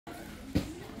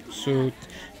So,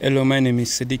 hello, my name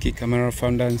is Siddiqui Kamara,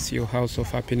 founder and CEO House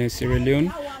of Happiness Sierra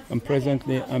Leone. And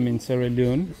presently, I'm in Sierra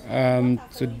Leone.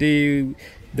 Today,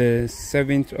 the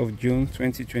 7th of June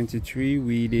 2023,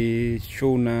 we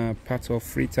shown a part of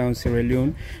Freetown, Sierra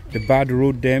Leone, the bad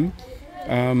road them,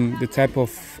 the type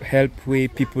of help where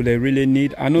people they really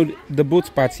need. I know the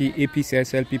both party, APC,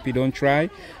 SLPP don't try,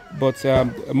 but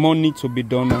more needs to be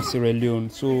done in Sierra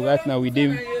Leone. So right now, we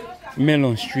did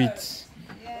Mellon Street.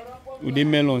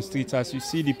 Mellon Street, as you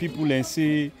see the people and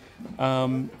say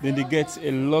then they get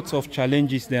a lot of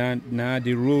challenges there. Now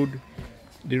the road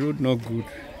not good,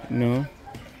 no,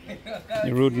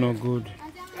 the road not good.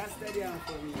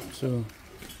 So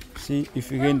see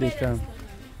if you rain they come.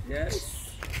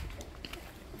 Yes.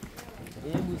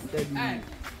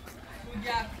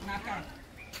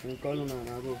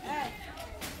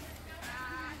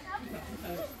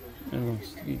 Mellon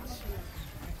Street.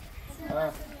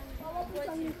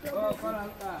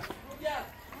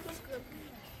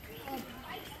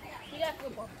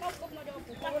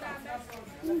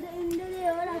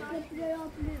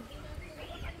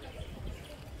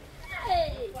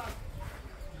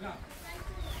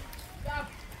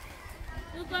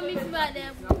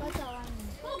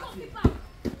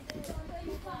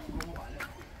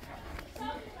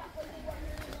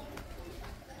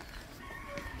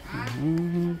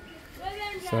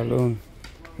 Salon,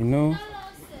 you know,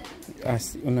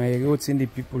 as when I go to the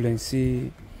people and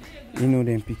see, you know,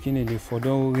 them picking the for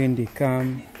don't rain they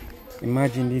come.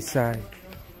 Imagine this side,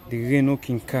 the rain no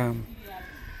can come.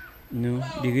 You know,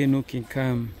 the rain no can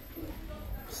come.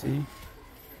 See,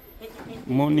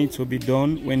 more needs to be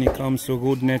done when it comes to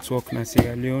road network in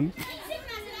Sierra Leone.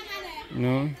 You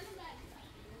know,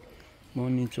 more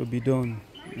needs to be done.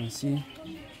 You see,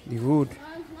 the road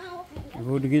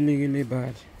really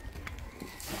bad.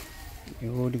 The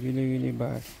road really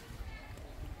bad.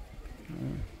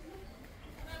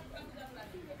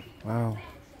 Wow.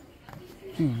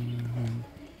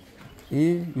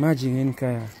 Imagine in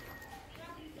kaya.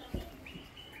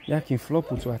 Yakin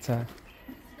flop to attack.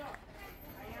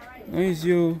 No is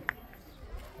you.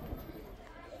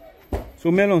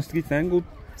 So Mellon Street and go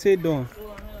stay down.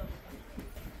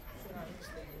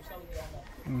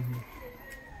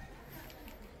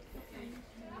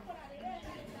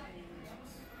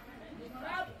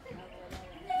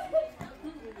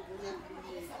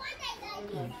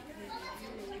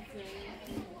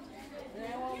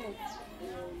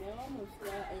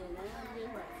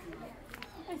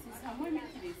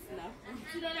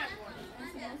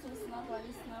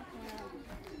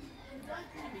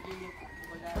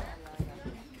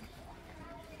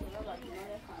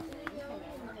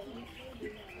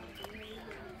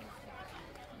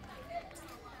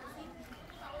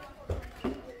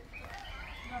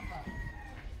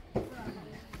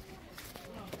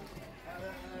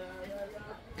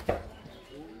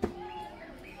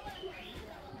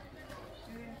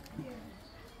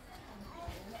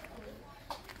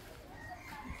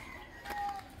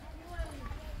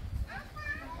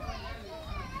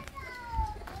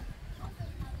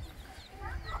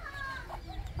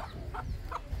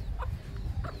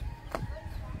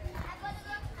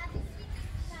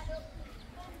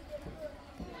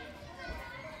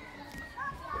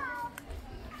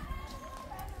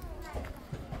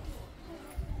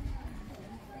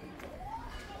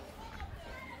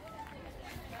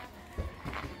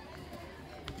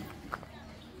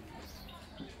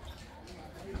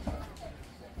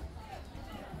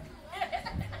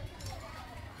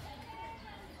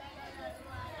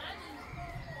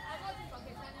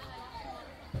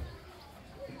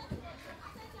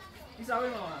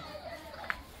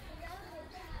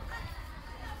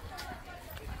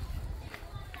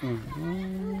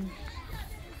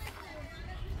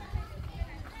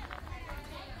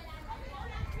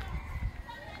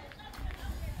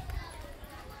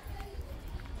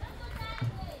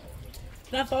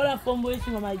 That's all that phone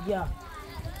waiting on my gear.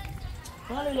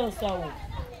 Only lost sound.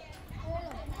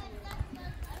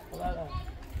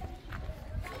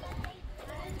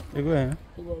 You go ahead.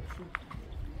 You go through.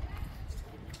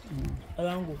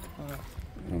 I'll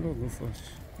go first.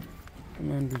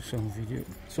 Come and do some video.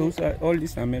 So all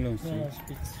these are Mellon Street. Yes,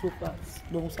 it's so fast.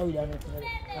 Don't say we are not.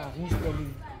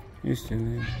 Used to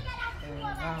live.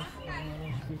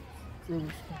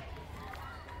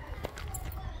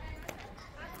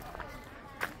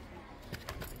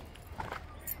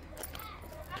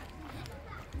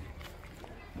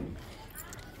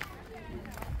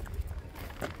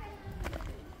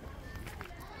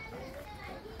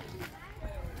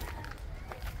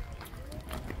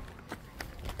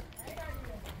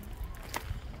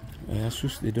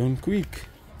 They done quick.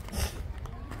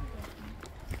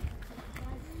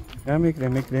 I make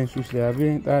them shoes there. I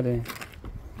mean that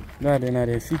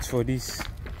they fit for this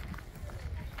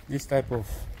type of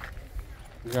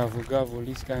gravel,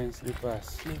 this kind of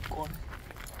slippers.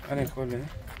 How they call it?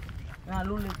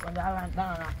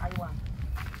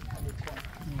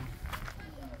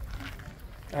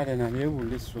 I don't know, you will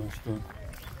this one stone.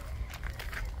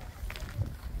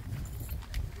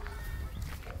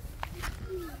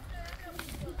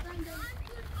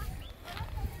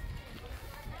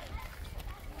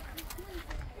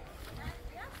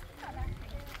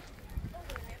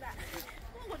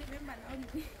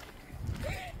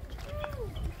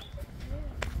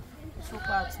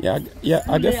 Yeah,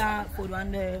 I guess. For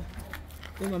one day,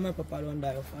 my papa don't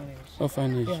die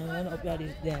orphanage. Yeah, up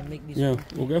there make this. Yeah,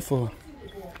 we'll go for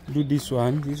do this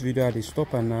one. This video I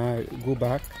stop and I go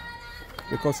back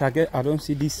because I don't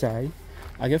see this side.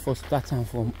 I get for starting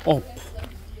from up.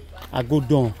 I go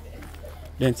down,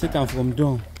 then take them from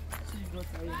down.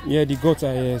 Yeah, the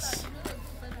gutter, yes.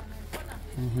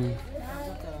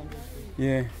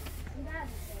 Yeah.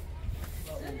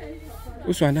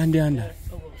 Which one under?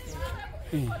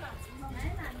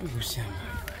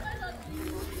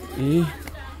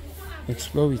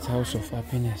 Explore with House of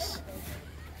Happiness.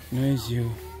 Noisy.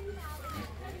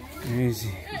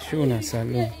 Show na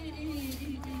salon.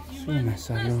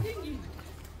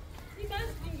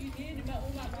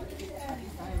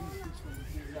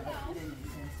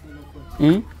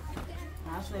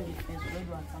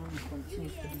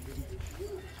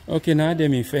 Okay, now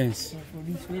them in fence.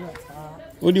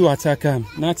 What do you attack them?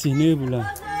 Nothing, neighbor.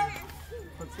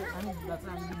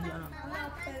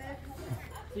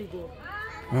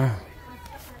 Wow.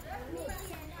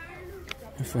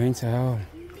 For inside all.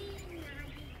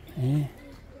 Yeah.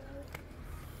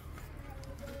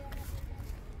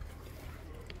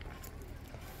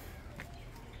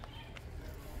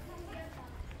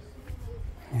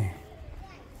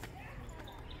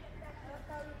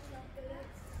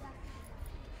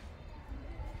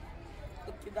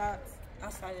 Okay, that's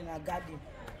outside in a garden.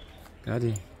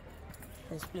 Garden.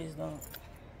 This place down.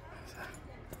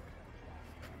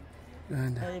 I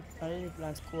really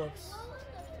plant crops.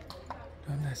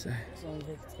 Down that side. Some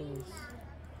vegetables.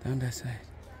 Down that side.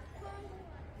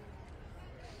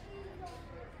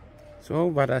 So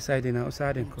over that side and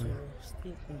outside in corner.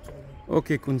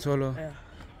 Okay, Kunsolo. Yeah.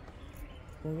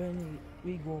 But when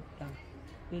we go up down,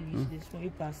 we reach this one, we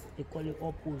pass, they call it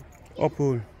Upole.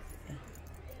 Upole. Yeah.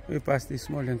 We pass this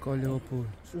small and call it Upole.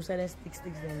 Suicide sticks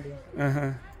down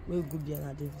there. We go there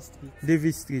at Davis Street.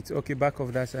 Davis Street, okay, back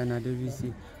of that side at Davis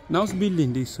Street. Now it's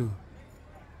building this so.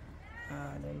 I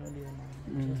don't know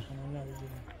the name.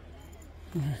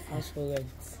 House for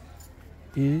rent.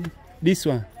 Yeah. This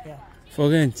one? Yeah. For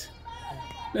rent?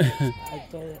 Yeah. I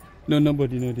told you. No,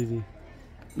 nobody know did it.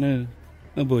 No,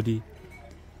 nobody.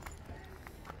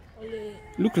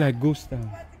 Look like ghost town.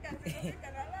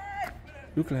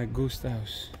 Look like ghost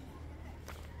house.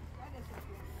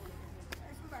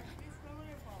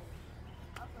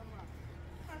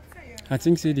 I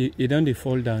think say they don't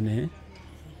fall down, eh?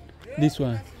 This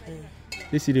one.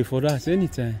 They see they for us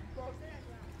anytime.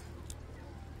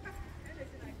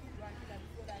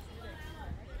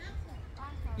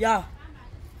 Yeah.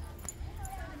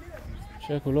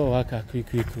 Check waka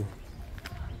quick.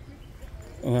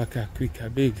 Waka quick,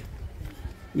 big.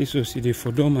 This will see they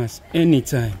for Thomas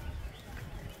anytime.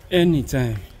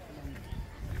 Anytime.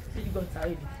 You got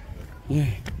tired. Yeah.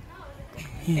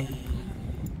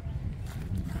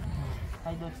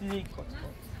 I don't really cut.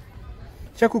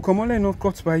 Chaku, come on, no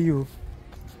cut by you.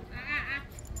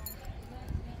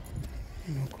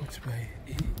 No cut by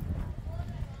you.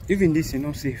 Even this is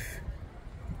not safe.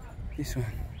 This one.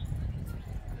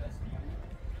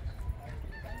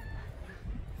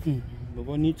 But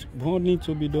what needs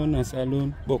to be done as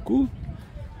alone? Beaucoup.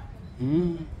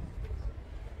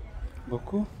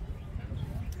 Beaucoup.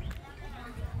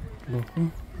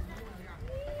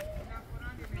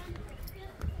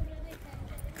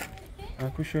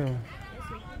 Akusha.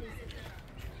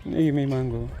 Give me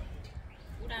mango.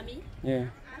 Yeah.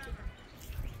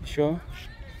 Sure.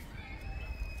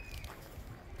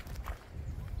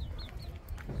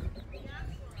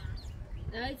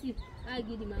 I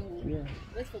give the mango. Yeah.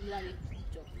 What's for me?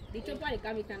 The chopper they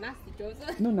come with a nasty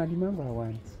chopper. No, not the mango I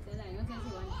want.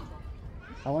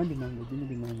 I want the mango. Give me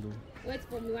the mango. Wait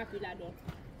for me, what will I do?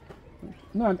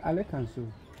 No, I like cancel.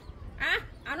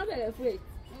 I'm not very afraid.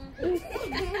 You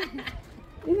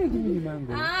didn't give me the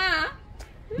mango.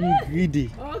 You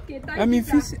greedy. Okay, thank you. I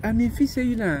mean, if you say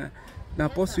you na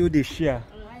possible they share.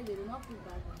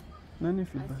 No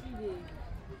feedback.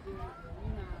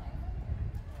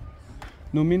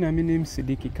 No, my name is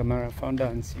Siddiqui Kamara, founder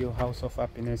and CEO House of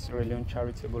Happiness Sierra Leone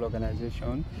charitable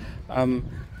organization.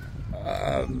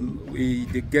 We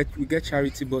get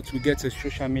charity, but we get a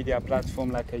social media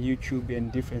platform like a YouTube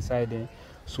and different side there.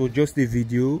 So just the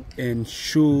video and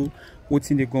show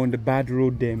what's in the go on the bad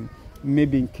road them.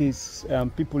 Maybe in case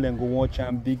people then go watch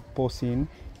a big person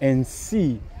and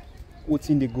see what's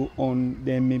in the go on,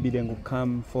 then maybe they go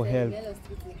come for help.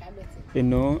 You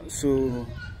know, so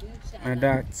and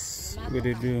that's what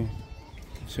they do.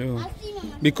 So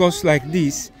because like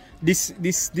this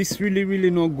really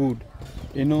not good.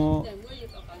 You know,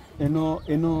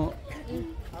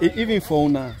 even for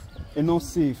now, not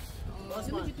safe.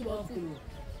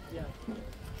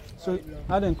 So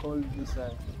how then call this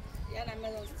side?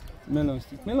 Mellon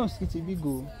Street. Mellon Street is big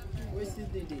go.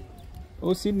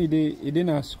 Oh, Sydney they in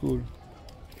our school.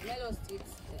 Mellon Street,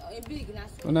 a big na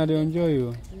school. Una they enjoy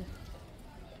you.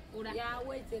 Yeah,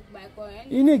 wait take by call.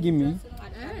 You need give me.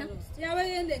 Yeah,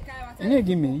 we in the car. You need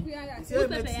give me.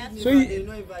 So you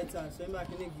no invite us, so I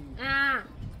can give you. Ah.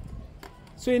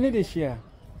 So you need to share.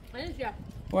 I need share.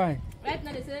 Why? Right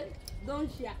now they say don't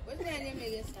share. What's your name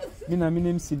again, sir? My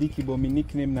name is Siddiqui, but my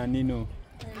nickname na Nino.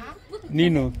 Ah?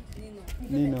 Nino.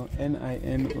 Nino.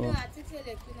 Nino.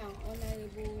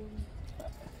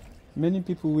 Many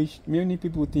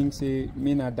people think say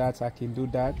me na that I can do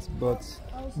that,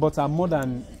 but I'm more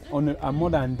than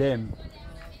them,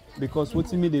 because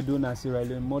what me they do na Sierra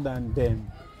Leone more than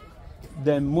them.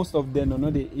 Then most of them are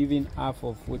not even half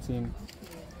of what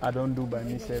I don't do by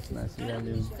myself na Sierra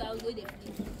Leone.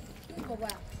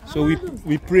 So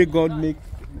we pray God make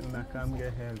una come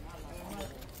get help.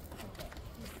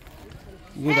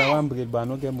 Good, I want bread, but I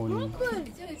don't get money.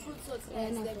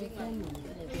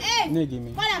 No, give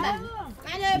me.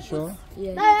 You sure?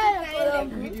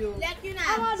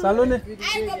 Salone,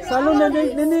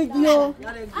 ne gyo.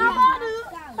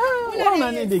 Why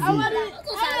na ne degi?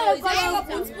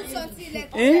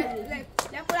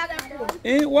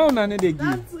 Why na ne degi?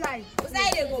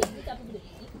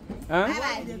 Huh?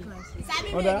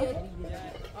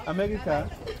 America.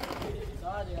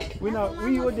 We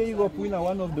all day Europe, we are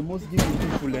one of the most giving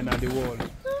people in the world.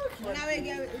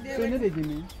 So you give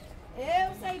me?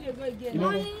 You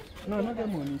know, no, not get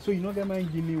money. So you not get money,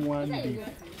 give me one day.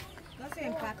 Not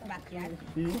saying pack back yet.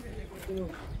 See?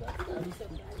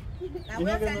 Now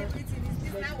we're celebrating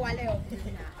this now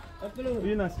wallet.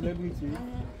 You're not celebrity.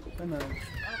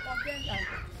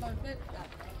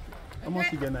 How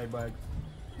much you get my bag?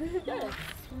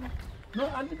 No,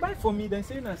 and buy for me. Then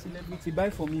say you're not celebrity. Buy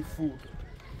for me food.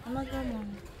 I'm not getting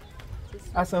money.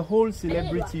 As a whole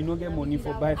celebrity, you don't get money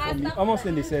for buy for me. How much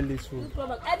then they sell this food?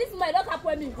 This might not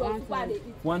happen me. 1,000.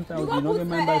 You don't get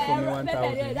money buy for me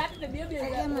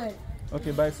 1,000.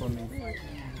 Okay, buy for me.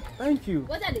 Thank you.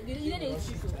 What are the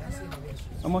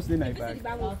How much then I buy?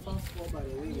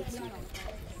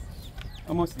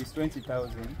 How much is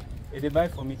 20,000? They buy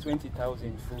for me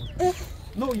 20,000 food.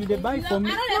 No, you they buy for me.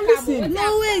 No, listen.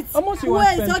 No, wait. How much you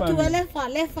want to spend per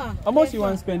me? Left. How much you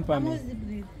want to spend per me?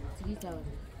 3,000.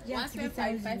 Yeah,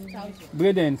 5,000.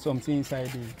 Bread and something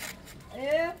inside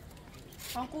it.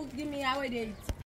 Uncle, give me how they eat.